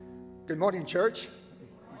Good morning, church.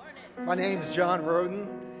 My name's John Roden,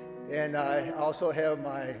 and I also have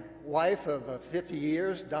my wife of 50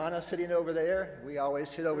 years, Donna, sitting over there. We always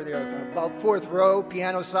sit over there about fourth row,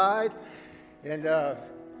 piano side. And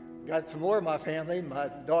got some more of my family, my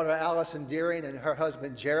daughter Allison Deering and her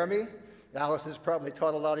husband Jeremy. Allison's probably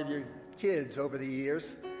taught a lot of your kids over the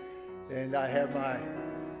years. And I have my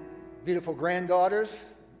beautiful granddaughters,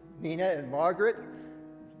 Nina and Margaret.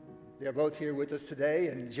 They're both here with us today,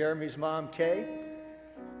 and Jeremy's mom, Kay.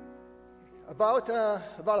 About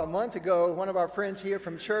a month ago, one of our friends here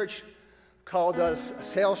from church called us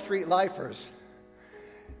Sale Street Lifers,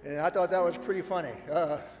 and I thought that was pretty funny.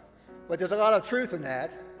 But there's a lot of truth in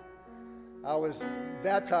that. I was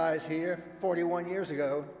baptized here 41 years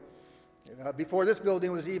ago, before this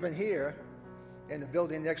building was even here, in the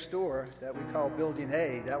building next door that we call Building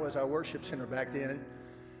A. That was our worship center back then.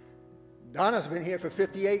 Donna's been here for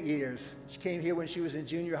 58 years. She came here when she was in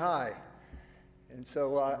junior high. And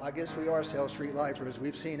so I guess we are Sale Street Lifers.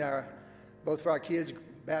 We've seen both of our kids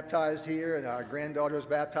baptized here and our granddaughters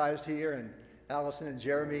baptized here, and Allison and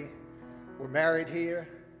Jeremy were married here.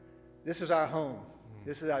 This is our home.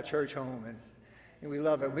 This is our church home, and we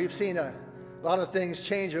love it. We've seen a lot of things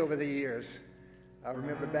change over the years. I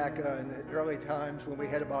remember back in the early times when we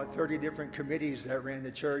had about 30 different committees that ran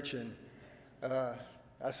the church, and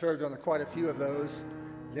I served on quite a few of those.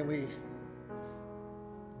 Then we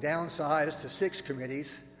downsized to 6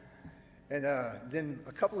 committees. And then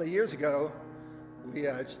a couple of years ago, we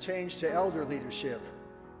changed to elder leadership.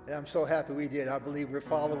 And I'm so happy we did. I believe we're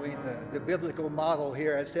following the biblical model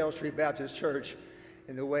here at Sale Street Baptist Church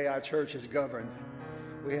in the way our church is governed.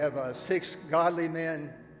 We have 6 godly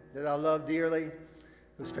men that I love dearly,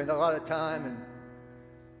 who spend a lot of time and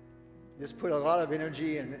just put a lot of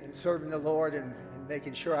energy in serving the Lord and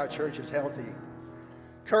making sure our church is healthy.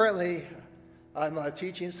 Currently, I'm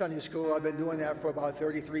teaching Sunday school. I've been doing that for about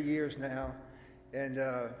 33 years now. And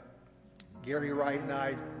Gary Wright and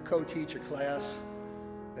I co-teach a class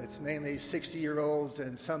that's mainly 60-year-olds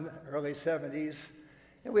and some early 70s.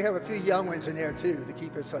 And we have a few young ones in there, too, to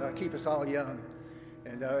keep us all young.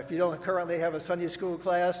 And if you don't currently have a Sunday school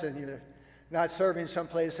class and you're not serving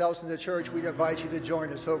someplace else in the church, we'd invite you to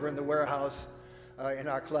join us over in the warehouse in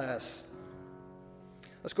our class.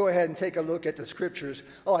 Let's go ahead and take a look at the scriptures.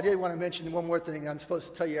 Oh, I did want to mention one more thing. I'm supposed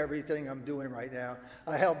to tell you everything I'm doing right now.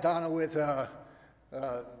 I helped Donna with the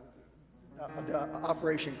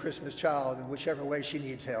Operation Christmas Child in whichever way she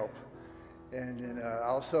needs help. And then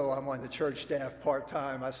also I'm on the church staff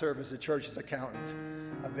part-time. I serve as the church's accountant.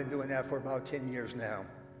 I've been doing that for about 10 years now.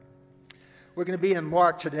 We're going to be in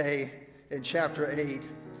Mark today in chapter 8,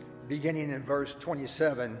 beginning in verse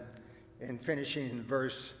 27 and finishing in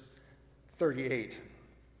verse 38.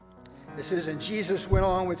 It says, "And Jesus went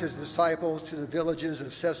on with his disciples to the villages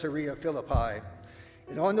of Caesarea Philippi.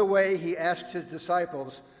 And on the way he asked his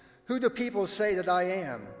disciples, 'Who do people say that I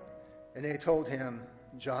am?' And they told him,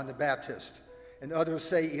 'John the Baptist. And others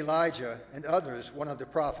say Elijah, and others one of the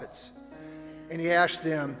prophets.' And he asked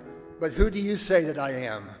them, 'But who do you say that I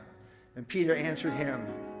am?' And Peter answered him,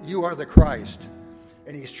 'You are the Christ.'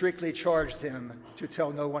 And he strictly charged them to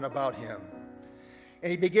tell no one about him. And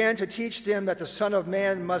he began to teach them that the Son of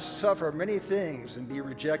Man must suffer many things and be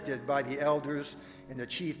rejected by the elders and the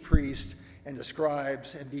chief priests and the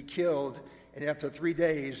scribes and be killed, and after 3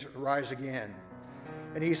 days rise again.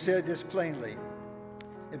 And he said this plainly.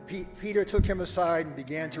 And Peter took him aside and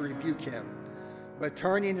began to rebuke him. But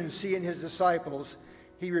turning and seeing his disciples,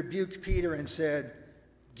 he rebuked Peter and said,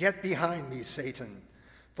 'Get behind me, Satan,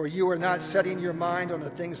 for you are not setting your mind on the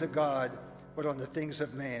things of God, but on the things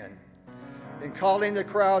of man.' And calling the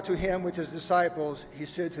crowd to him with his disciples, he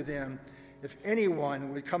said to them, 'If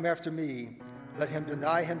anyone would come after me, let him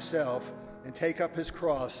deny himself and take up his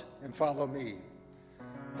cross and follow me.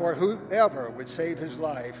 For whoever would save his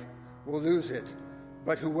life will lose it,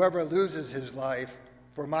 but whoever loses his life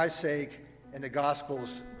for my sake and the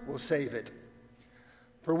gospel's will save it.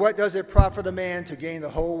 For what does it profit a man to gain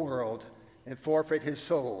the whole world and forfeit his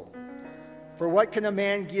soul? For what can a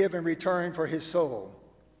man give in return for his soul?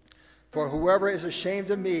 For whoever is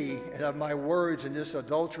ashamed of me and of my words in this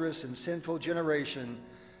adulterous and sinful generation,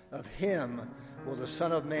 of him will the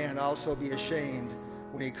Son of Man also be ashamed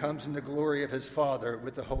when he comes in the glory of his Father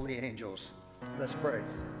with the holy angels." Let's pray.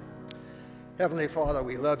 Heavenly Father,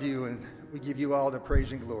 we love you and we give you all the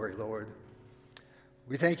praise and glory, Lord.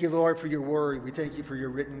 We thank you, Lord, for your word. We thank you for your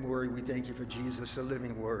written word. We thank you for Jesus, the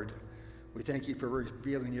living word. We thank you for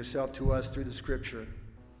revealing yourself to us through the scripture.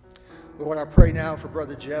 Lord, I pray now for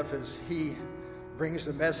Brother Jeff as he brings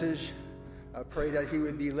the message. I pray that he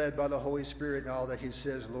would be led by the Holy Spirit in all that he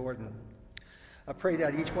says, Lord. And I pray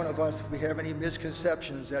that each one of us, if we have any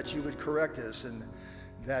misconceptions, that you would correct us and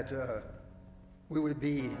that we would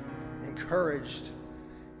be encouraged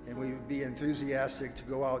and we would be enthusiastic to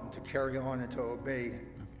go out and to carry on and to obey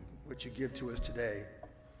what you give to us today.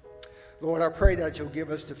 Lord, I pray that you'll give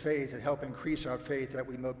us the faith and help increase our faith that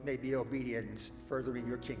we may be obedient in furthering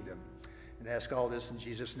your kingdom. And ask all this in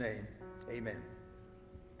Jesus' name. Amen.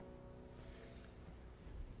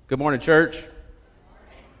 Good morning, church.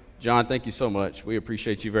 John, thank you so much. We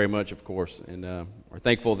appreciate you very much, of course, and we're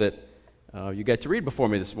thankful that you got to read before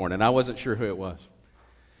me this morning. I wasn't sure who it was.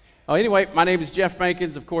 Anyway, my name is Jeff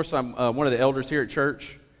Bankins. Of course, I'm one of the elders here at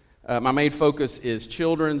church. My main focus is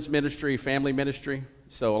children's ministry, family ministry,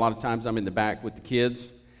 so a lot of times I'm in the back with the kids.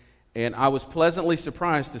 And I was pleasantly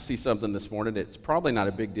surprised to see something this morning. It's probably not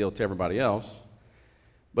a big deal to everybody else,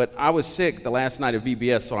 but I was sick the last night of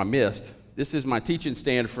VBS, so I missed. This is my teaching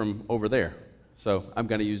stand from over there. So I'm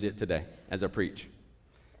going to use it today as I preach.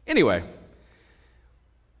 Anyway,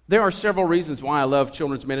 there are several reasons why I love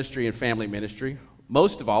children's ministry and family ministry.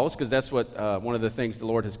 Most of all is because that's what one of the things the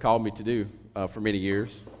Lord has called me to do for many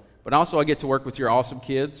years. But also I get to work with your awesome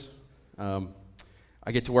kids.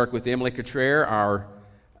 I get to work with Emily Cottrell, our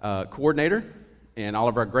coordinator, and all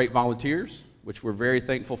of our great volunteers, which we're very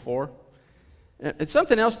thankful for. And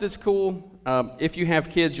something else that's cool, if you have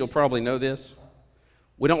kids, you'll probably know this.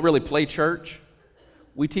 We don't really play church.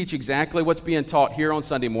 We teach exactly what's being taught here on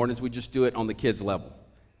Sunday mornings. We just do it on the kids' level.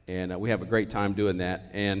 And we have a great time doing that.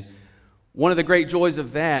 And one of the great joys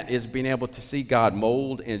of that is being able to see God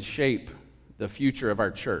mold and shape the future of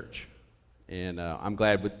our church. And I'm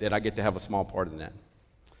glad that I get to have a small part in that.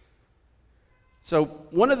 So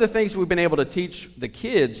one of the things we've been able to teach the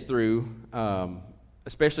kids through,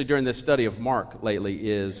 especially during this study of Mark lately,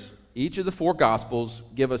 is each of the four Gospels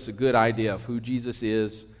give us a good idea of who Jesus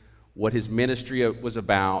is, what his ministry was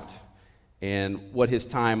about, and what his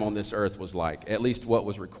time on this earth was like, at least what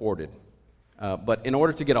was recorded. But in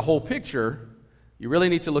order to get a whole picture, you really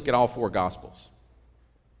need to look at all four Gospels.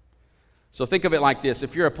 So think of it like this.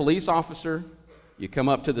 If you're a police officer, you come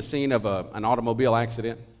up to the scene of an automobile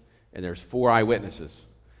accident, and there's four eyewitnesses.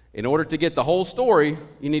 In order to get the whole story,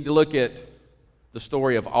 you need to look at the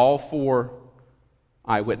story of all four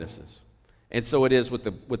eyewitnesses. And so it is with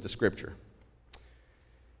the Scripture.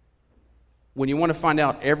 When you want to find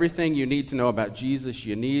out everything you need to know about Jesus,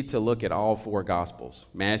 you need to look at all four Gospels: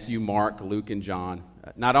 Matthew, Mark, Luke, and John.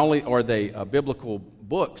 Not only are they biblical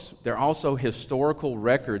books, they're also historical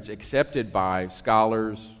records accepted by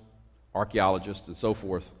scholars, archaeologists, and so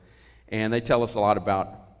forth. And they tell us a lot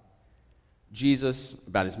about Jesus,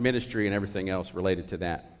 about his ministry, and everything else related to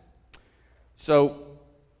that. So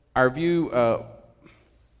our view,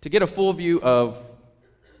 to get a full view of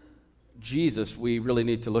Jesus, we really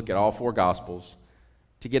need to look at all four Gospels.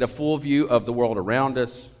 To get a full view of the world around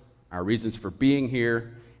us, our reasons for being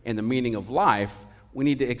here, and the meaning of life, we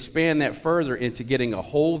need to expand that further into getting a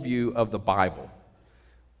whole view of the Bible.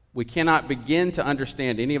 We cannot begin to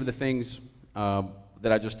understand any of the things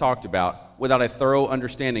that I just talked about without a thorough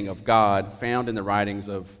understanding of God found in the writings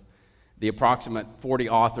of the approximate 40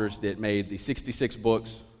 authors that made the 66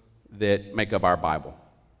 books that make up our Bible.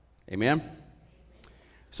 Amen?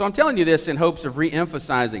 So I'm telling you this in hopes of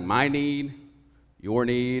re-emphasizing my need, your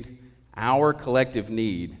need, our collective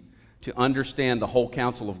need to understand the whole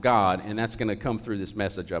counsel of God, and that's going to come through this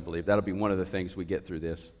message, I believe. That'll be one of the things we get through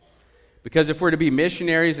this. Because if we're to be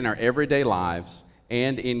missionaries in our everyday lives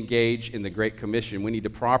and engage in the Great Commission, we need to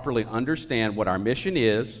properly understand what our mission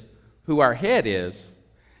is, who our head is,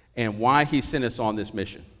 and why he sent us on this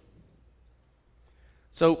mission.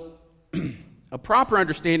 So a proper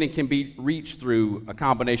understanding can be reached through a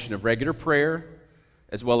combination of regular prayer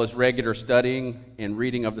as well as regular studying and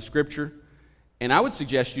reading of the Scripture. And I would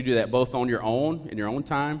suggest you do that both on your own, in your own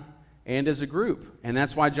time, and as a group. And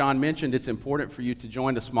that's why John mentioned it's important for you to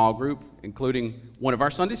join a small group, including one of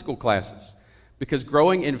our Sunday school classes. Because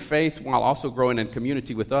growing in faith while also growing in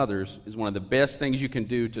community with others is one of the best things you can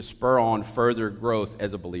do to spur on further growth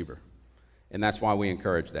as a believer. And that's why we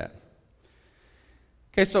encourage that.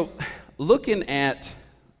 Okay, so looking at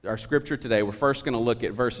our Scripture today, we're first going to look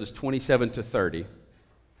at verses 27 to 30.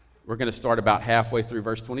 We're going to start about halfway through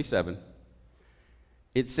verse 27.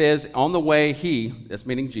 It says, on the way he, that's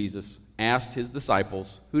meaning Jesus, asked his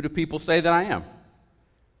disciples, who do people say that I am?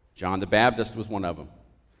 John the Baptist was one of them.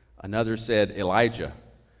 Another said Elijah.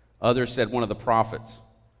 Others said one of the prophets.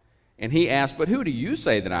 And he asked, but who do you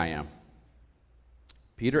say that I am?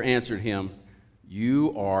 Peter answered him,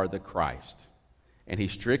 you are the Christ. And he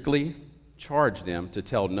strictly charged them to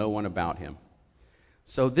tell no one about him.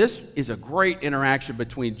 So this is a great interaction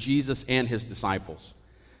between Jesus and his disciples.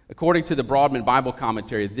 According to the Broadman Bible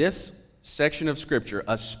Commentary, this section of Scripture,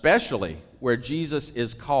 especially where Jesus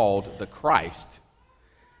is called the Christ,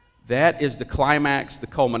 that is the climax, the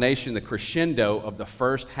culmination, the crescendo of the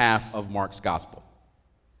first half of Mark's gospel.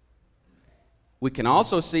 We can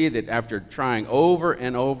also see that after trying over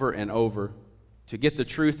and over and over to get the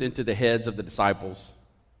truth into the heads of the disciples,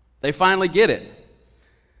 they finally get it.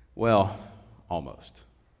 Well, almost,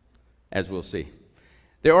 as we'll see.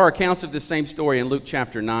 There are accounts of this same story in Luke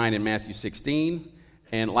chapter 9 and Matthew 16.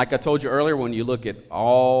 And like I told you earlier, when you look at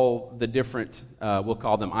all the different, we'll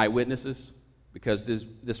call them eyewitnesses, because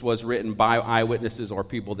this was written by eyewitnesses or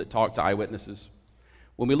people that talk to eyewitnesses.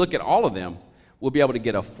 When we look at all of them, we'll be able to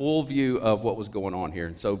get a full view of what was going on here.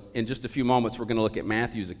 And so in just a few moments, we're going to look at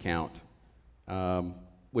Matthew's account,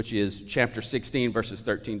 which is chapter 16, verses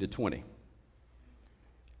 13 to 20.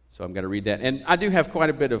 So I'm going to read that. And I do have quite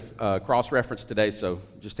a bit of cross-reference today, so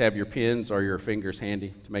just have your pens or your fingers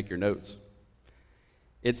handy to make your notes.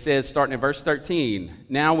 It says, starting in verse 13,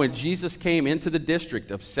 "Now when Jesus came into the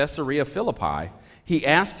district of Caesarea Philippi, he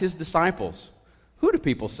asked his disciples, 'Who do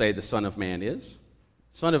people say the Son of Man is?'"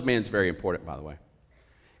 Son of Man is very important, by the way.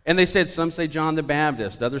 "And they said, 'Some say John the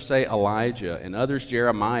Baptist, others say Elijah, and others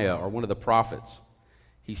Jeremiah or one of the prophets.'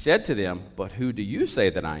 He said to them, 'But who do you say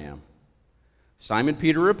that I am?' Simon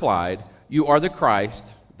Peter replied, 'You are the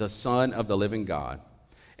Christ, the Son of the living God.'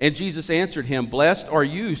 And Jesus answered him, 'Blessed are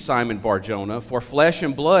you, Simon Bar-Jonah, for flesh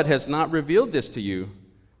and blood has not revealed this to you,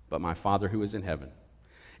 but my Father who is in heaven.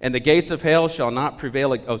 And the gates of hell shall not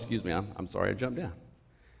prevail.'" I'm sorry, I jumped down.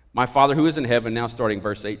 "My Father who is in heaven," now starting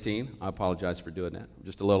verse 18. I apologize for doing that. I'm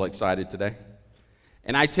just a little excited today.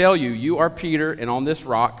 "And I tell you, you are Peter, and on this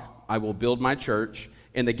rock I will build my church,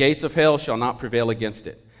 and the gates of hell shall not prevail against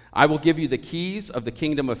it. I will give you the keys of the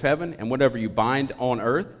kingdom of heaven, and whatever you bind on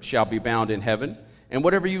earth shall be bound in heaven, and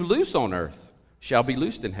whatever you loose on earth shall be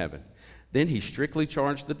loosed in heaven." Then he strictly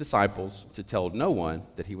charged the disciples to tell no one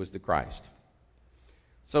that he was the Christ.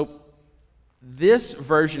 So this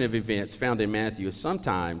version of events found in Matthew is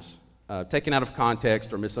sometimes taken out of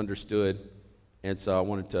context or misunderstood, and so I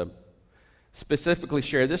wanted to specifically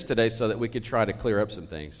share this today so that we could try to clear up some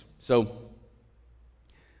things. So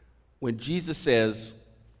when Jesus says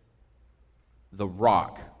the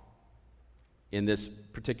rock in this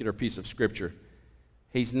particular piece of Scripture,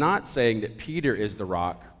 he's not saying that Peter is the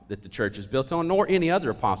rock that the church is built on, nor any other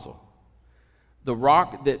apostle. The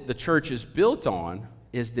rock that the church is built on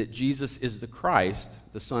is that Jesus is the Christ,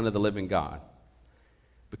 the Son of the living God.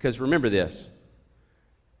 Because remember this,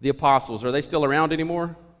 the apostles, are they still around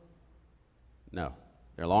anymore? No,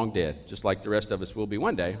 they're long dead, just like the rest of us will be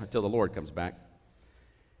one day until the Lord comes back.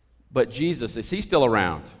 But Jesus, is he still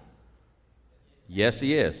around? Yes,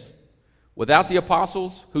 he is. Without the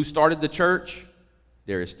apostles who started the church,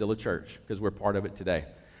 there is still a church because we're part of it today.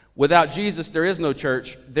 Without Jesus, there is no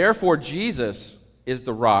church. Therefore, Jesus is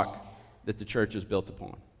the rock that the church is built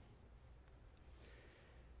upon.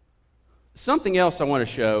 Something else I want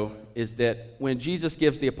to show is that when Jesus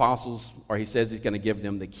gives the apostles, or he says he's going to give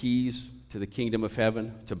them the keys to the kingdom of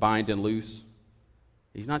heaven to bind and loose,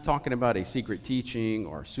 he's not talking about a secret teaching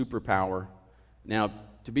or superpower. Now,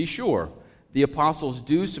 to be sure, the apostles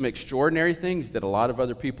do some extraordinary things that a lot of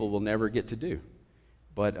other people will never get to do.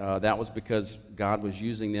 But that was because God was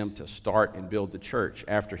using them to start and build the church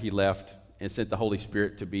after he left and sent the Holy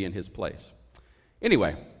Spirit to be in his place.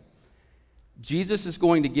 Anyway, Jesus is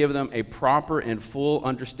going to give them a proper and full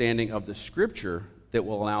understanding of the Scripture that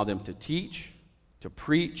will allow them to teach, to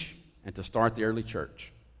preach, and to start the early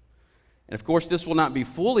church. And of course, this will not be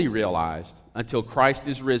fully realized until Christ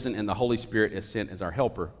is risen and the Holy Spirit is sent as our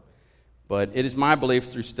helper. But it is my belief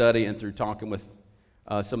through study and through talking with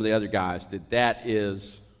some of the other guys that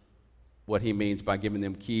is what he means by giving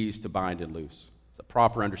them keys to bind and loose. It's a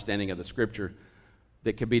proper understanding of the Scripture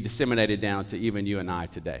that can be disseminated down to even you and I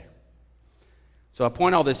today. So I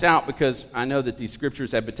point all this out because I know that these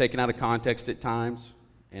Scriptures have been taken out of context at times.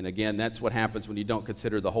 And again, that's what happens when you don't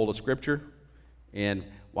consider the whole of Scripture. And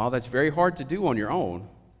while that's very hard to do on your own,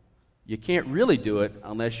 you can't really do it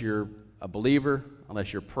unless you're a believer,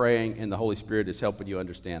 unless you're praying and the Holy Spirit is helping you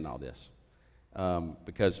understand all this.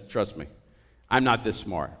 Because, trust me, I'm not this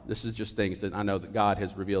smart. This is just things that I know that God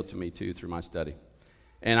has revealed to me, too, through my study.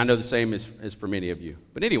 And I know the same is for many of you.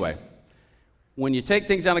 But anyway, when you take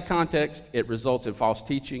things out of context, it results in false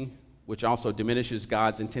teaching, which also diminishes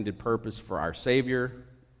God's intended purpose for our Savior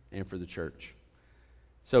and for the church.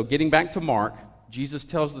 So getting back to Mark, Jesus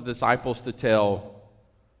tells the disciples to tell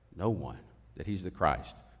no one that he's the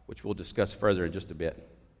Christ, which we'll discuss further in just a bit.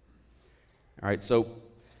 All right, so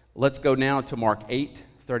let's go now to Mark 8,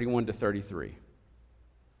 31 to 33.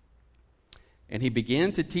 And he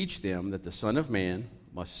began to teach them that the Son of Man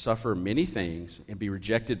must suffer many things and be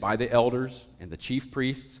rejected by the elders and the chief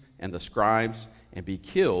priests and the scribes and be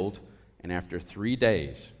killed, and after 3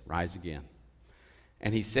 days rise again.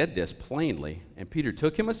 And he said this plainly, and Peter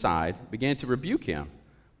took him aside, began to rebuke him.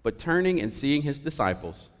 But turning and seeing his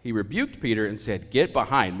disciples, he rebuked Peter and said, "Get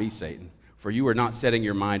behind me, Satan, for you are not setting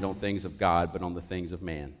your mind on things of God, but on the things of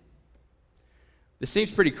man." This seems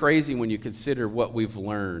pretty crazy when you consider what we've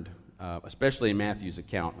learned, especially in Matthew's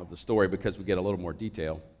account of the story, because we get a little more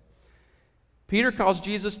detail. Peter calls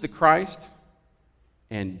Jesus the Christ,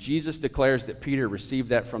 and Jesus declares that Peter received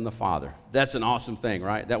that from the Father. That's an awesome thing,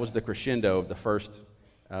 right? That was the crescendo of the first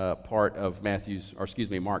part of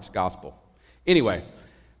Mark's gospel. Anyway,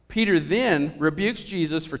 Peter then rebukes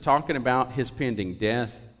Jesus for talking about his pending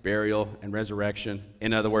death, burial, and resurrection.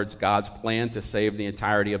 In other words, God's plan to save the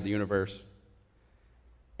entirety of the universe.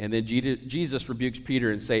 And then Jesus rebukes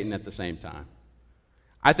Peter and Satan at the same time.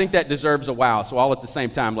 I think that deserves a wow, so all at the same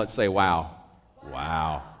time, let's say wow.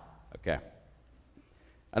 Wow. Okay.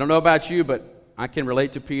 I don't know about you, but I can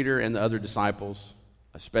relate to Peter and the other disciples,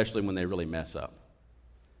 especially when they really mess up.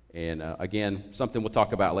 And again, something we'll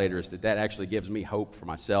talk about later is that actually gives me hope for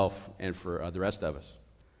myself and for the rest of us.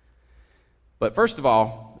 But first of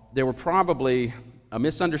all, there were probably a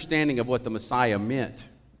misunderstanding of what the Messiah meant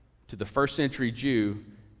to the first century Jew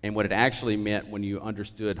and what it actually meant when you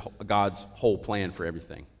understood God's whole plan for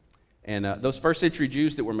everything. And those first century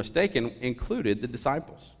Jews that were mistaken included the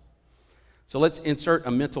disciples. So let's insert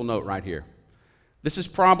a mental note right here. This is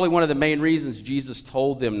probably one of the main reasons Jesus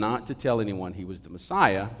told them not to tell anyone he was the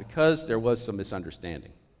Messiah, because there was some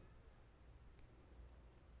misunderstanding.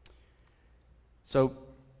 So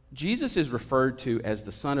Jesus is referred to as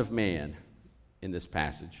the Son of Man in this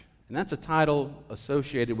passage, and that's a title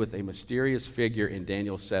associated with a mysterious figure in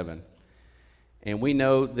Daniel 7. And we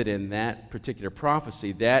know that in that particular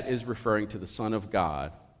prophecy, that is referring to the Son of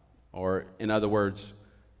God, or in other words,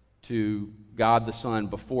 to God the Son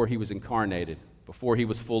before he was incarnated, before he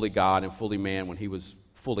was fully God and fully man, when he was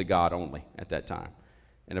fully God only at that time.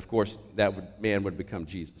 And of course, man would become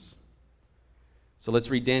Jesus. So let's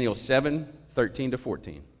read Daniel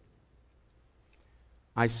 7:13-14.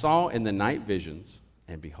 "I saw in the night visions,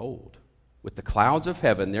 and behold, with the clouds of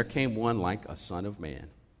heaven there came one like a son of man."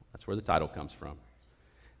 That's where the title comes from.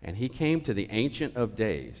 "And he came to the Ancient of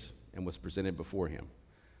Days and was presented before him."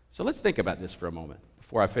 So let's think about this for a moment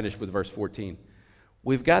before I finish with verse 14.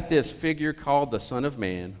 We've got this figure called the Son of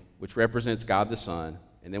Man, which represents God the Son,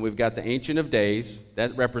 and then we've got the Ancient of Days,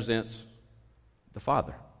 that represents the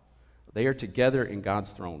Father. They are together in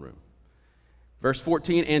God's throne room. Verse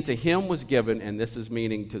 14, "And to him was given," and this is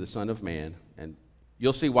meaning to the Son of Man, and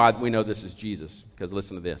you'll see why we know this is Jesus, because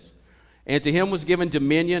listen to this. "And to him was given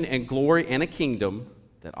dominion and glory and a kingdom,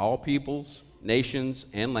 that all peoples, nations,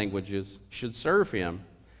 and languages should serve him.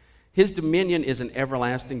 His dominion is an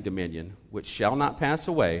everlasting dominion, which shall not pass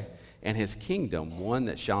away, and his kingdom one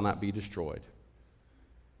that shall not be destroyed."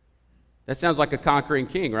 That sounds like a conquering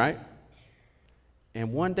king, right?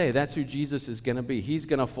 And one day, that's who Jesus is going to be. He's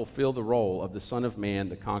going to fulfill the role of the Son of Man,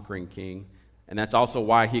 the conquering king. And that's also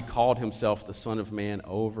why he called himself the Son of Man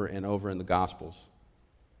over and over in the Gospels.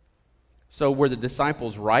 So were the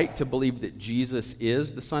disciples right to believe that Jesus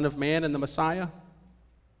is the Son of Man and the Messiah?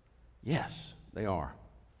 Yes, they are.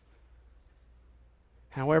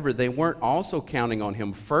 However, they weren't also counting on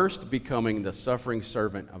him first becoming the suffering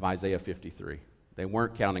servant of Isaiah 53. They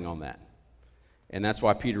weren't counting on that. And that's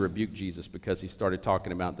why Peter rebuked Jesus, because he started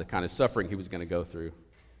talking about the kind of suffering he was going to go through.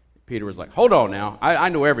 Peter was like, "Hold on now, I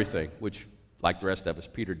know everything," which, like the rest of us,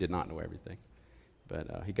 Peter did not know everything.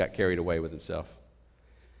 But he got carried away with himself.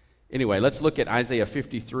 Anyway, let's look at Isaiah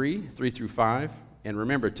 53, 3-5. And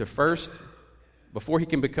remember, before he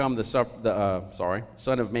can become the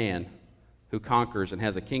Son of Man, who conquers and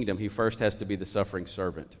has a kingdom, he first has to be the suffering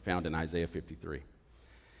servant found in Isaiah 53.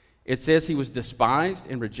 It says, "He was despised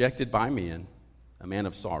and rejected by men, a man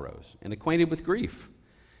of sorrows, and acquainted with grief.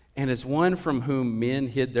 And as one from whom men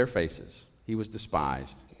hid their faces, he was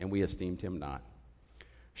despised, and we esteemed him not.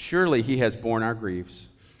 Surely he has borne our griefs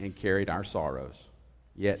and carried our sorrows,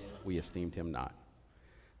 yet we esteemed him not.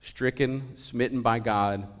 Stricken, smitten by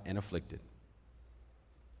God, and afflicted."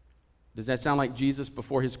 Does that sound like Jesus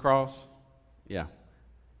before his cross? Yeah.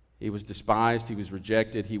 He was despised, he was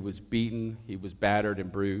rejected, he was beaten, he was battered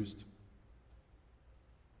and bruised.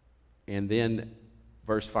 And then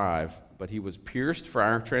verse 5, "But he was pierced for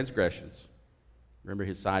our transgressions." Remember,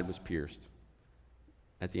 his side was pierced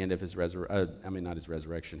at the end of his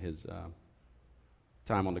his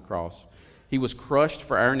time on the cross. "He was crushed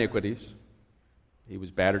for our iniquities." He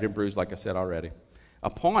was battered and bruised, like I said already.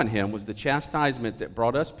 Upon him was the chastisement that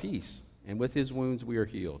brought us peace, and with his wounds we are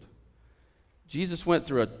healed. Jesus went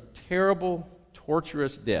through a terrible,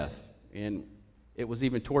 torturous death, and it was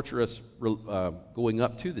even torturous going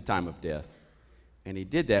up to the time of death. And he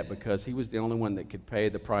did that because he was the only one that could pay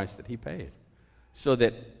the price that he paid. So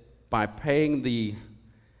that by paying the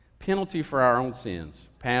penalty for our own sins,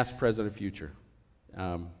 past, present, and future,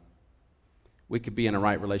 we could be in a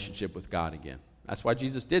right relationship with God again. That's why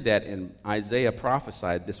Jesus did that, and Isaiah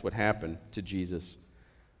prophesied this would happen to Jesus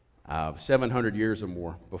 700 years or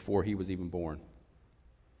more before he was even born.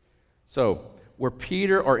 So, were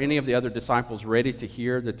Peter or any of the other disciples ready to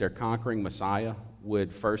hear that their conquering Messiah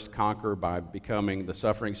would first conquer by becoming the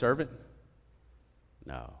suffering servant?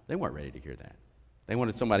 No, they weren't ready to hear that. They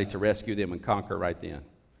wanted somebody to rescue them and conquer right then.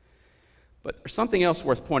 But there's something else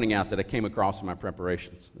worth pointing out that I came across in my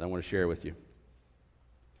preparations that I want to share with you.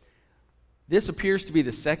 This appears to be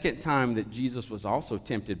the second time that Jesus was also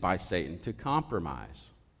tempted by Satan to compromise.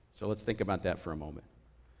 So let's think about that for a moment.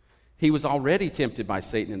 He was already tempted by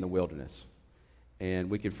Satan in the wilderness.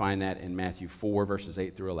 And we can find that in Matthew 4, verses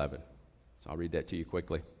 8 through 11. So I'll read that to you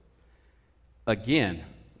quickly. Again,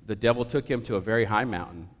 the devil took him to a very high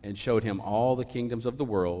mountain and showed him all the kingdoms of the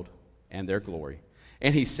world and their glory.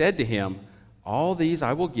 And he said to him, "All these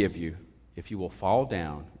I will give you if you will fall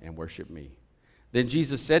down and worship me." Then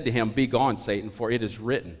Jesus said to him, "Begone, Satan, for it is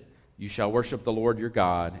written, you shall worship the Lord your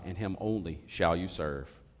God, and him only shall you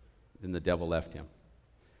serve." Then the devil left him.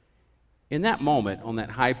 In that moment, on that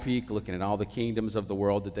high peak, looking at all the kingdoms of the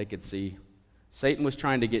world that they could see, Satan was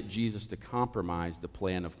trying to get Jesus to compromise the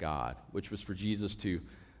plan of God, which was for Jesus to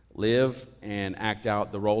live and act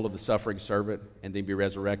out the role of the suffering servant and then be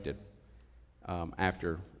resurrected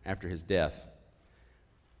after his death.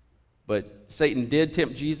 But Satan did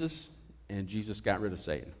tempt Jesus, and Jesus got rid of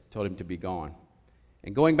Satan, told him to be gone.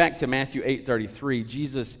 And going back to Matthew 8:33,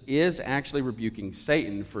 Jesus is actually rebuking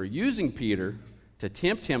Satan for using Peter to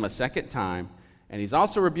tempt him a second time, and he's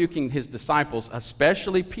also rebuking his disciples,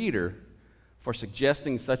 especially Peter, for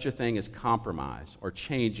suggesting such a thing as compromise or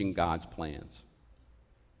changing God's plans.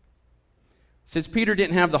 Since Peter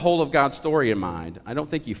didn't have the whole of God's story in mind, I don't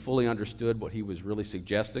think he fully understood what he was really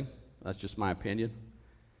suggesting. That's just my opinion.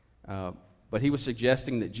 But he was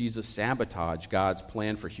suggesting that Jesus sabotaged God's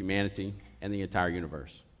plan for humanity and the entire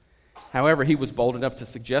universe. However, he was bold enough to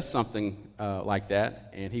suggest something like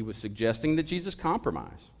that, and he was suggesting that Jesus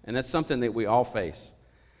compromise. And that's something that we all face.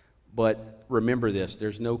 But remember this,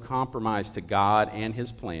 there's no compromise to God and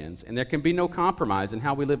his plans, and there can be no compromise in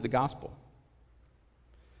how we live the gospel.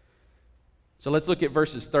 So let's look at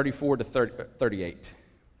verses 34 to 38.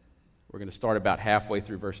 We're going to start about halfway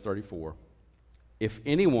through verse 34. "If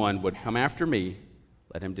anyone would come after me,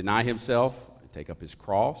 let him deny himself, and take up his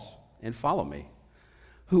cross, and follow me.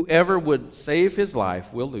 Whoever would save his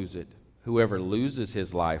life will lose it. Whoever loses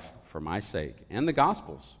his life for my sake and the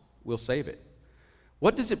gospel's will save it.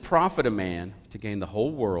 What does it profit a man to gain the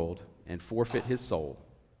whole world and forfeit his soul?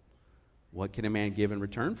 What can a man give in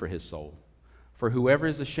return for his soul? For whoever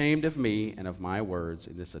is ashamed of me and of my words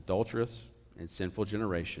in this adulterous and sinful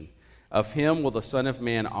generation, of him will the Son of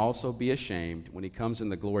Man also be ashamed when he comes in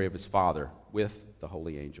the glory of his Father with the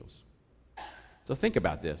holy angels." So think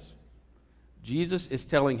about this. Jesus is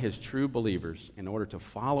telling his true believers, in order to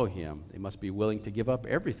follow him, they must be willing to give up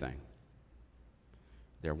everything.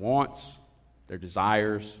 Their wants, their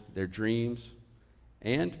desires, their dreams,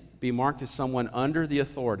 and be marked as someone under the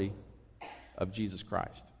authority of Jesus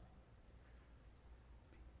Christ.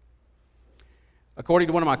 According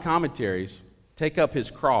to one of my commentaries, take up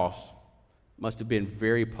his cross must have been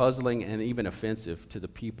very puzzling and even offensive to the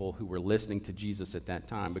people who were listening to Jesus at that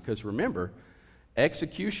time. Because remember,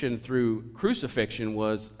 execution through crucifixion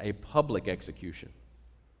was a public execution.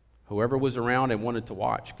 Whoever was around and wanted to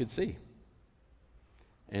watch could see.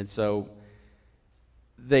 And so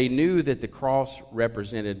they knew that the cross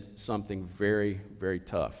represented something very, very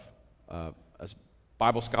tough. A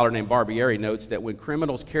Bible scholar named Barbieri notes that when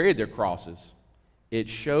criminals carried their crosses, it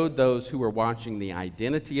showed those who were watching the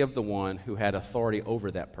identity of the one who had authority over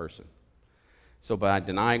that person. So by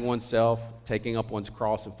denying oneself, taking up one's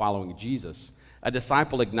cross, and following Jesus, a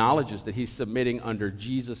disciple acknowledges that he's submitting under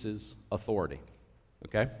Jesus' authority.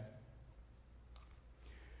 Okay?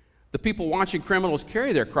 The people watching criminals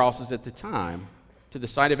carry their crosses at the time to the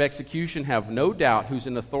site of execution have no doubt who's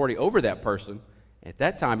in authority over that person. At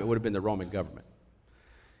that time, it would have been the Roman government.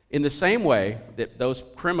 In the same way that those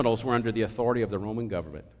criminals were under the authority of the Roman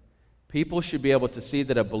government, people should be able to see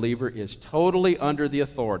that a believer is totally under the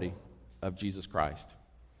authority of Jesus Christ.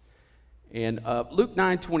 And Luke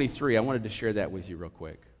 9:23, I wanted to share that with you real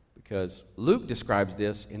quick, because Luke describes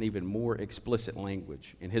this in even more explicit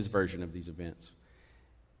language in his version of these events.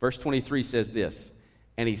 Verse 23 says this,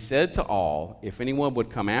 "And he said to all, if anyone would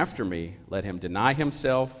come after me, let him deny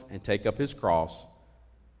himself and take up his cross,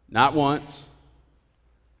 not once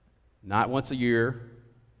a year,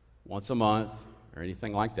 once a month, or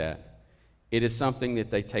anything like that. It is something that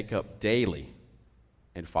they take up daily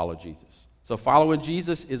and follow Jesus." So following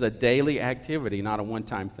Jesus is a daily activity, not a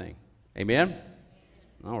one-time thing. Amen?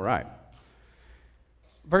 All right.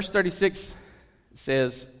 Verse 36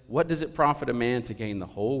 says, "What does it profit a man to gain the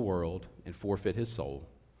whole world and forfeit his soul?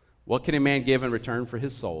 What can a man give in return for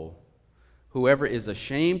his soul? Whoever is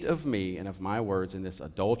ashamed of me and of my words in this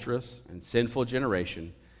adulterous and sinful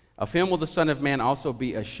generation, of him will the Son of Man also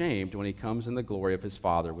be ashamed when he comes in the glory of his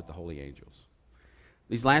Father with the holy angels."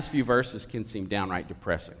 These last few verses can seem downright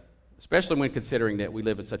depressing, especially when considering that we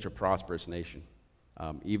live in such a prosperous nation.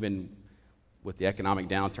 Even with the economic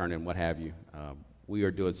downturn and what have you, we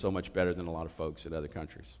are doing so much better than a lot of folks in other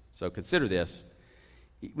countries. So consider this.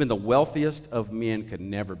 Even the wealthiest of men could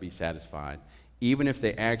never be satisfied, even if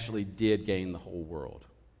they actually did gain the whole world.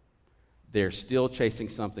 They're still chasing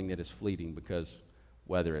something that is fleeting, because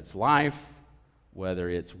whether it's life, whether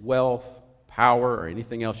it's wealth, power, or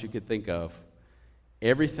anything else you could think of,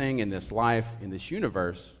 everything in this life, in this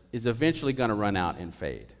universe, is eventually going to run out and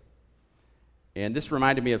fade. And this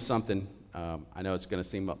reminded me of something. I know it's going to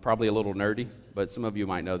seem probably a little nerdy, but some of you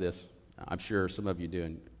might know this. I'm sure some of you do.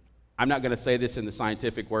 And I'm not going to say this in the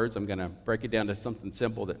scientific words. I'm going to break it down to something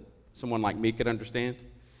simple that someone like me could understand.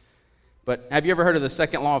 But have you ever heard of the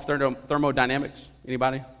second law of thermodynamics?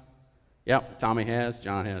 Anybody? Yep, Tommy has,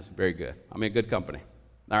 John has. Very good. I'm in good company.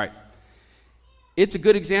 All right. It's a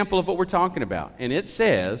good example of what we're talking about. And it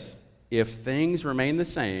says, if things remain the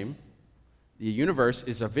same, the universe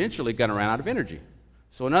is eventually going to run out of energy.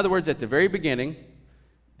 So in other words, at the very beginning,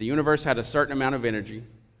 the universe had a certain amount of energy.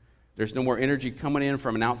 There's no more energy coming in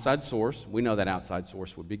from an outside source. We know that outside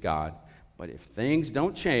source would be God. But if things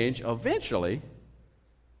don't change, eventually,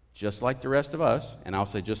 just like the rest of us, and I'll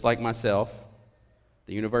say just like myself,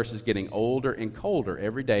 the universe is getting older and colder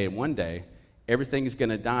every day, and one day, everything is going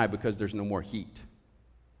to die because there's no more heat.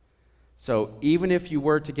 So even if you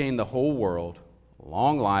were to gain the whole world,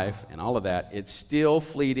 long life, and all of that, it's still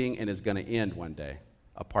fleeting and is going to end one day,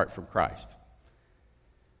 apart from Christ.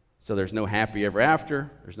 So there's no happy ever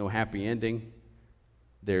after. There's no happy ending.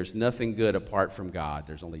 There's nothing good apart from God.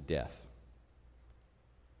 There's only death.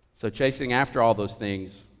 So chasing after all those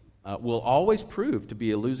things will always prove to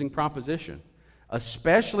be a losing proposition,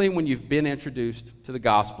 especially when you've been introduced to the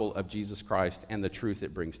gospel of Jesus Christ and the truth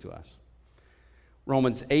it brings to us.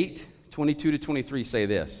 Romans 8:22-23 say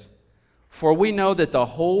this, "For we know that the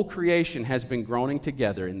whole creation has been groaning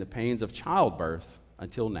together in the pains of childbirth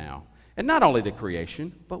until now. And not only the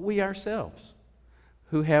creation, but we ourselves,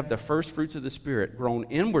 who have the first fruits of the Spirit, groan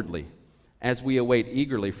inwardly as we await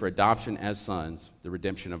eagerly for adoption as sons, the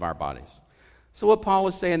redemption of our bodies." So what Paul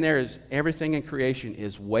is saying there is everything in creation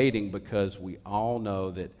is waiting, because we all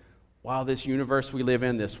know that while this universe we live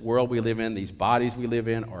in, this world we live in, these bodies we live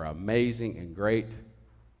in are amazing and great,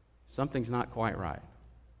 something's not quite right.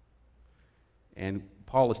 And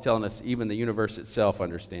Paul is telling us even the universe itself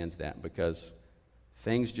understands that, because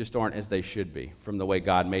things just aren't as they should be from the way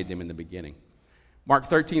God made them in the beginning. Mark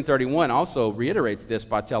 13:31 also reiterates this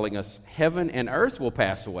by telling us, "Heaven and earth will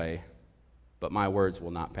pass away, but my words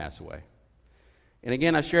will not pass away." And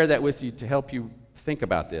again, I share that with you to help you think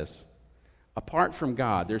about this. Apart from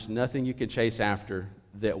God, there's nothing you can chase after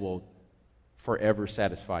that will forever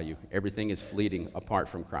satisfy you. Everything is fleeting apart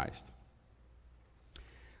from Christ.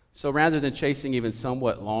 So rather than chasing even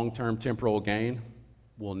somewhat long-term temporal gain,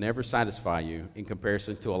 will never satisfy you in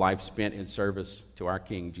comparison to a life spent in service to our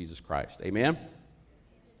King, Jesus Christ. Amen?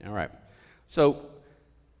 All right. So,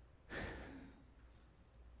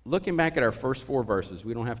 looking back at our first 4 verses,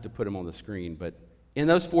 we don't have to put them on the screen, but in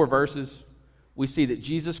those 4 verses, we see that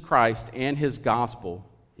Jesus Christ and his gospel,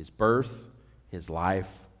 his birth, his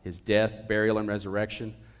life, his death, burial, and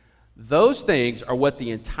resurrection, those things are what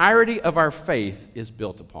the entirety of our faith is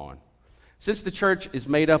built upon. Since the church is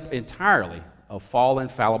made up entirely of fallen,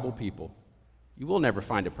 fallible people, you will never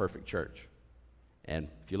find a perfect church. And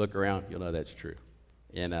if you look around, you'll know that's true.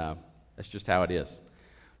 And that's just how it is.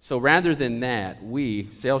 So rather than that, we,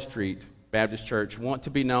 Sale Street Baptist Church, want to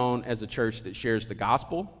be known as a church that shares the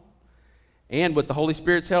gospel and, with the Holy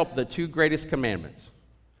Spirit's help, the 2 greatest commandments.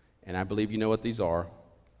 And I believe you know what these are,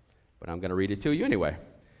 but I'm going to read it to you anyway.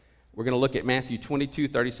 We're going to look at Matthew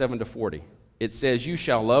 22:37-40. It says, "You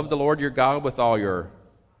shall love the Lord your God with all your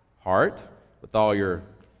heart, with all your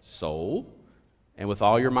soul, and with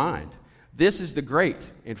all your mind. This is the great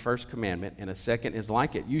and first commandment, and a second is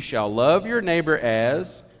like it. You shall love your neighbor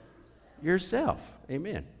as yourself.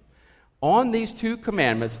 Amen. On these two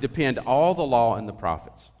commandments depend all the law and the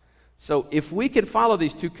prophets. So if we can follow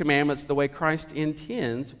these two commandments the way Christ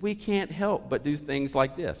intends, we can't help but do things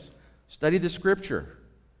like this. Study the Scripture.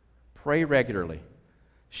 Pray regularly.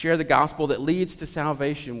 Share the gospel that leads to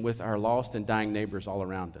salvation with our lost and dying neighbors all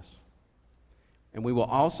around us. And we will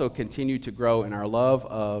also continue to grow in our love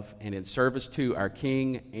of and in service to our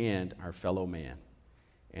King and our fellow man.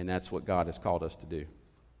 And that's what God has called us to do.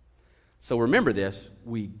 So remember this,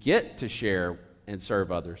 we get to share and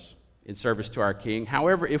serve others in service to our King.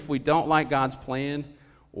 However, if we don't like God's plan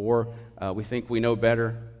or we think we know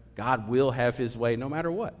better, God will have his way no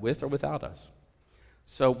matter what, with or without us.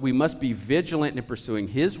 So we must be vigilant in pursuing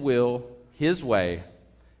his will, his way,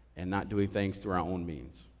 and not doing things through our own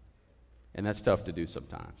means. And that's tough to do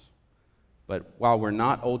sometimes. But while we're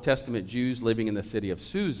not Old Testament Jews living in the city of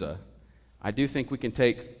Susa, I do think we can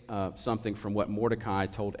take something from what Mordecai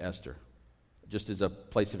told Esther, just as a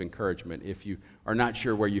place of encouragement if you are not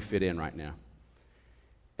sure where you fit in right now.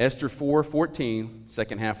 Esther 4:14,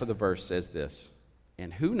 second half of the verse says this,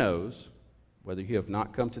 and who knows whether you have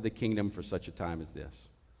not come to the kingdom for such a time as this.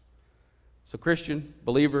 So Christian,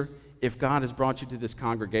 believer, if God has brought you to this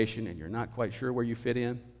congregation and you're not quite sure where you fit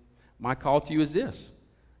in, my call to you is this.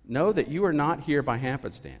 Know that you are not here by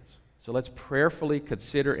happenstance. So let's prayerfully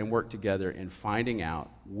consider and work together in finding out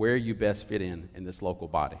where you best fit in this local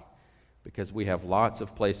body. Because we have lots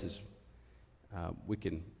of places we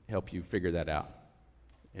can help you figure that out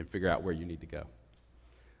and figure out where you need to go.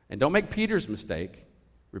 And don't make Peter's mistake.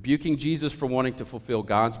 Rebuking Jesus for wanting to fulfill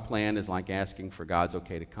God's plan is like asking for God's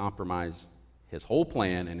okay to compromise his whole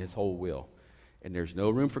plan and his whole will. And there's no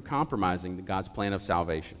room for compromising God's plan of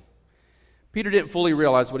salvation. Peter didn't fully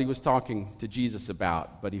realize what he was talking to Jesus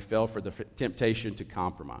about, but he fell for the temptation to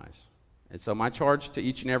compromise. And so my charge to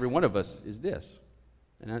each and every one of us is this,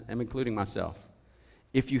 and I'm including myself.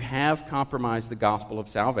 If you have compromised the gospel of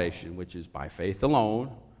salvation, which is by faith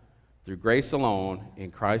alone, through grace alone,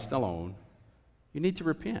 in Christ alone, you need to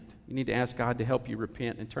repent. You need to ask God to help you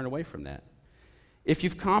repent and turn away from that. If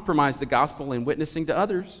you've compromised the gospel in witnessing to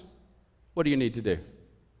others, what do you need to do?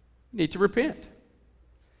 You need to repent.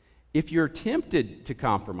 If you're tempted to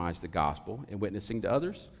compromise the gospel in witnessing to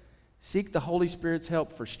others, seek the Holy Spirit's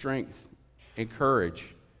help for strength and courage,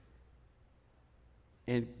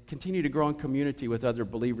 and continue to grow in community with other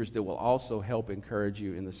believers that will also help encourage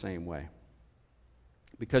you in the same way.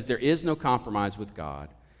 Because there is no compromise with God.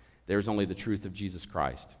 There's only the truth of Jesus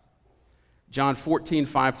Christ. John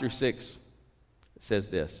 14:5-6 says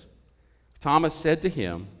this. Thomas said to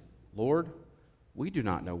him, Lord, we do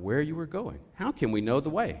not know where you are going. How can we know the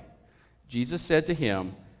way? Jesus said to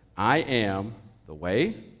him, I am the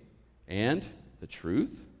way and the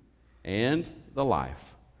truth and the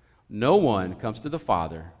life. No one comes to the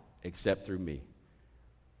Father except through me.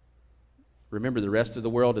 Remember, the rest of the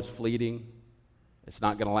world is fleeting. It's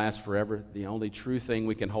not going to last forever. The only true thing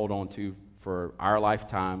we can hold on to for our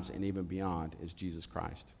lifetimes and even beyond is Jesus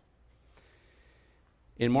Christ.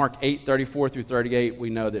 In Mark 8:34-38, we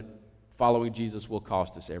know that following Jesus will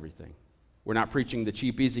cost us everything. We're not preaching the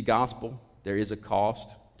cheap, easy gospel. There is a cost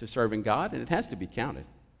to serving God, and it has to be counted.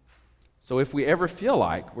 So if we ever feel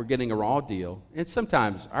like we're getting a raw deal, and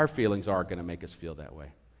sometimes our feelings are going to make us feel that way.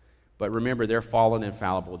 But remember, they're fallen and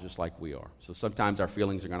fallible just like we are. So sometimes our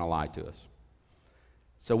feelings are going to lie to us.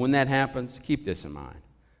 So when that happens, keep this in mind.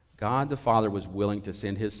 God the Father was willing to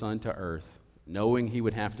send his Son to earth, knowing he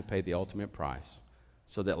would have to pay the ultimate price,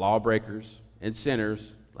 so that lawbreakers and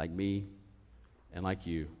sinners like me and like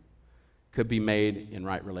you could be made in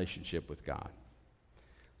right relationship with God.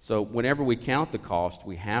 So whenever we count the cost,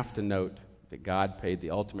 we have to note that God paid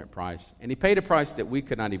the ultimate price, and he paid a price that we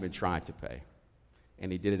could not even try to pay,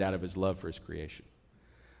 and he did it out of his love for his creation.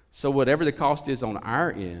 So whatever the cost is on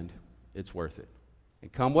our end, it's worth it. And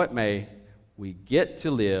come what may, we get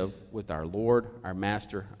to live with our Lord, our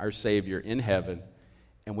Master, our Savior in heaven,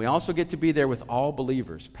 and we also get to be there with all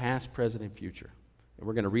believers, past, present, and future. And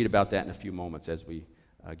we're going to read about that in a few moments as we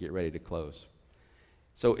get ready to close.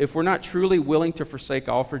 So if we're not truly willing to forsake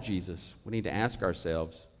all for Jesus, we need to ask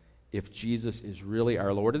ourselves if Jesus is really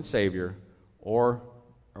our Lord and Savior, or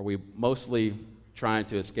are we mostly trying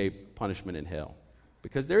to escape punishment in hell?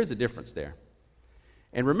 Because there is a difference there.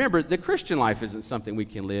 And remember, the Christian life isn't something we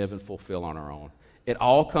can live and fulfill on our own. It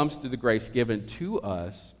all comes through the grace given to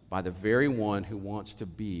us by the very one who wants to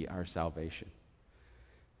be our salvation.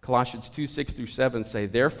 Colossians 2:6-7 say,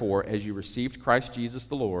 Therefore, as you received Christ Jesus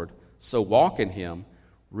the Lord, so walk in him,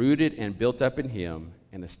 rooted and built up in him,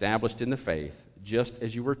 and established in the faith, just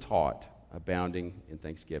as you were taught, abounding in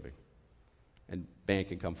thanksgiving. And band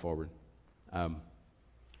can come forward.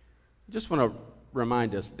 Just want to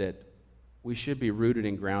remind us that we should be rooted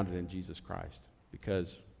and grounded in Jesus Christ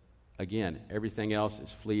because, again, everything else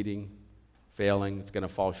is fleeting, failing. It's going to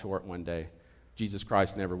fall short one day. Jesus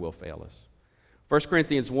Christ never will fail us. 1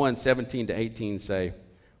 Corinthians 1:17-18 say,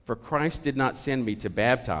 "For Christ did not send me to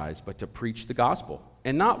baptize, but to preach the gospel,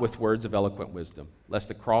 and not with words of eloquent wisdom, lest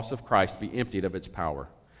the cross of Christ be emptied of its power.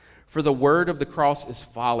 For the word of the cross is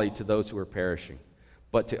folly to those who are perishing,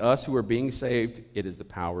 but to us who are being saved, it is the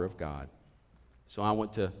power of God." So I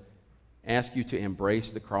want to ask you to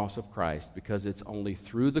embrace the cross of Christ because it's only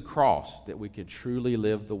through the cross that we can truly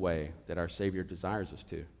live the way that our Savior desires us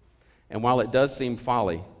to. And while it does seem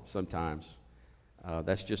folly sometimes,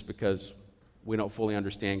 that's just because we don't fully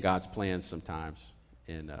understand God's plans sometimes.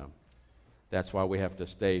 And that's why we have to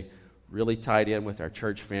stay really tied in with our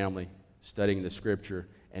church family, studying the Scripture,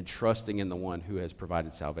 and trusting in the one who has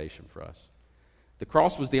provided salvation for us. The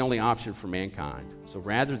cross was the only option for mankind. So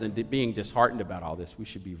rather than being disheartened about all this, we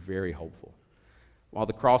should be very hopeful. While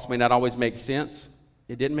the cross may not always make sense,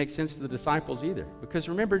 it didn't make sense to the disciples either. Because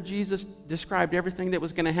remember, Jesus described everything that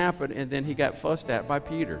was going to happen, and then he got fussed at by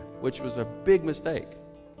Peter, which was a big mistake.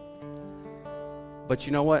 But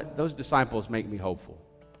you know what? Those disciples make me hopeful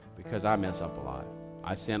because I mess up a lot.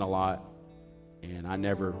 I sin a lot, and I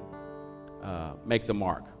never make the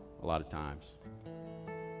mark a lot of times.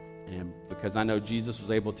 And because I know Jesus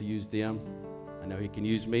was able to use them, I know he can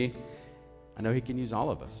use me, I know he can use all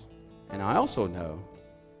of us. And I also know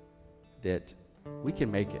that we can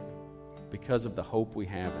make it because of the hope we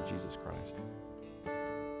have in Jesus Christ.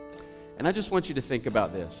 And I just want you to think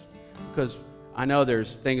about this, because I know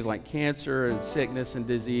there's things like cancer and sickness and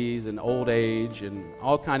disease and old age and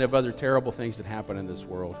all kind of other terrible things that happen in this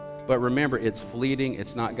world. But remember, it's fleeting.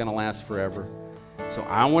 It's not going to last forever. So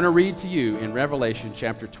I want to read to you in Revelation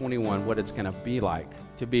chapter 21 what it's going to be like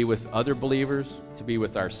to be with other believers, to be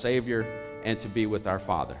with our Savior, and to be with our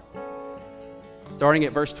Father. Starting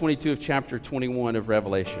at verse 22 of chapter 21 of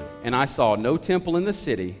Revelation. "And I saw no temple in the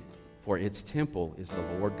city, for its temple is the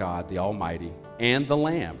Lord God, the Almighty, and the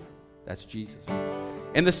Lamb." That's Jesus.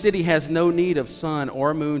 "And the city has no need of sun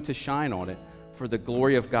or moon to shine on it, for the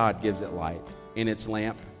glory of God gives it light, and its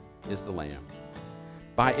lamp is the Lamb.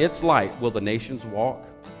 By its light will the nations walk,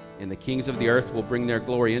 and the kings of the earth will bring their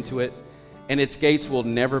glory into it, and its gates will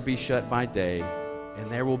never be shut by day,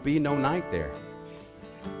 and there will be no night there.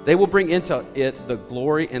 They will bring into it the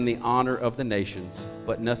glory and the honor of the nations,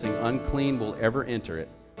 but nothing unclean will ever enter it,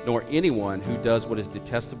 nor anyone who does what is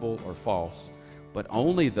detestable or false, but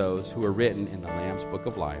only those who are written in the Lamb's book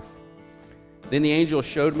of life. Then the angel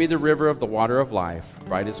showed me the river of the water of life,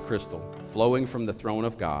 bright as crystal, flowing from the throne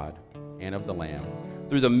of God and of the Lamb,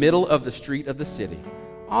 through the middle of the street of the city.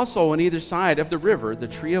 Also on either side of the river, the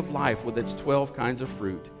tree of life with its 12 kinds of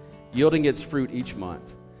fruit, yielding its fruit each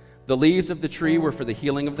month. The leaves of the tree were for the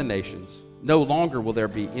healing of the nations. No longer will there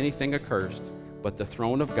be anything accursed, but the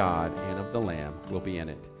throne of God and of the Lamb will be in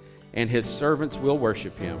it, and his servants will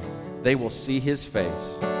worship him. They will see his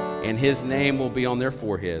face, and his name will be on their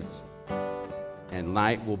foreheads, and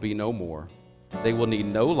night will be no more. They will need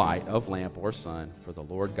no light of lamp or sun, for the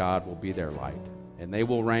Lord God will be their light. And they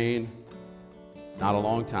will reign not a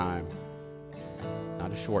long time,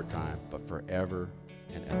 not a short time, but forever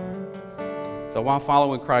and ever." So while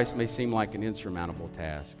following Christ may seem like an insurmountable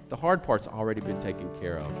task, the hard part's already been taken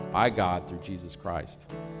care of by God through Jesus Christ.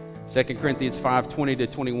 2 Corinthians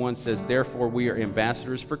 5:20-21 says, "Therefore we are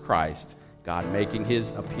ambassadors for Christ, God making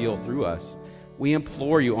his appeal through us. We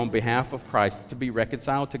implore you on behalf of Christ to be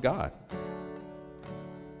reconciled to God."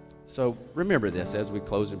 So remember this as we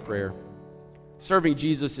close in prayer. Serving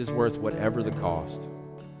Jesus is worth whatever the cost.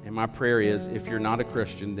 And my prayer is, if you're not a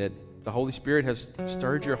Christian, that the Holy Spirit has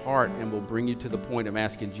stirred your heart and will bring you to the point of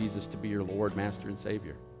asking Jesus to be your Lord, Master, and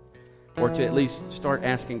Savior. Or to at least start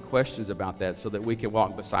asking questions about that so that we can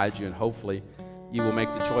walk beside you and hopefully you will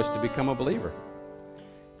make the choice to become a believer.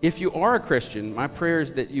 If you are a Christian, my prayer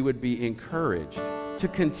is that you would be encouraged to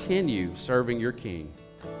continue serving your King,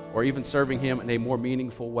 or even serving him in a more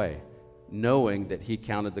meaningful way, knowing that he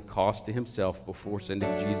counted the cost to himself before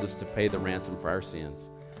sending Jesus to pay the ransom for our sins,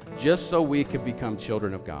 just so we could become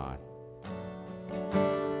children of God.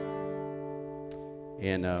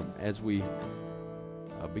 And as we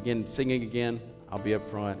begin singing again, I'll be up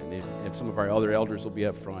front, and if some of our other elders will be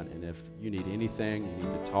up front, and if you need anything, you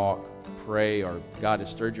need to talk, pray, or God has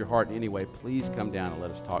stirred your heart in any way, please come down and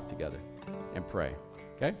let us talk together and pray.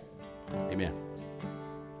 Okay? Amen.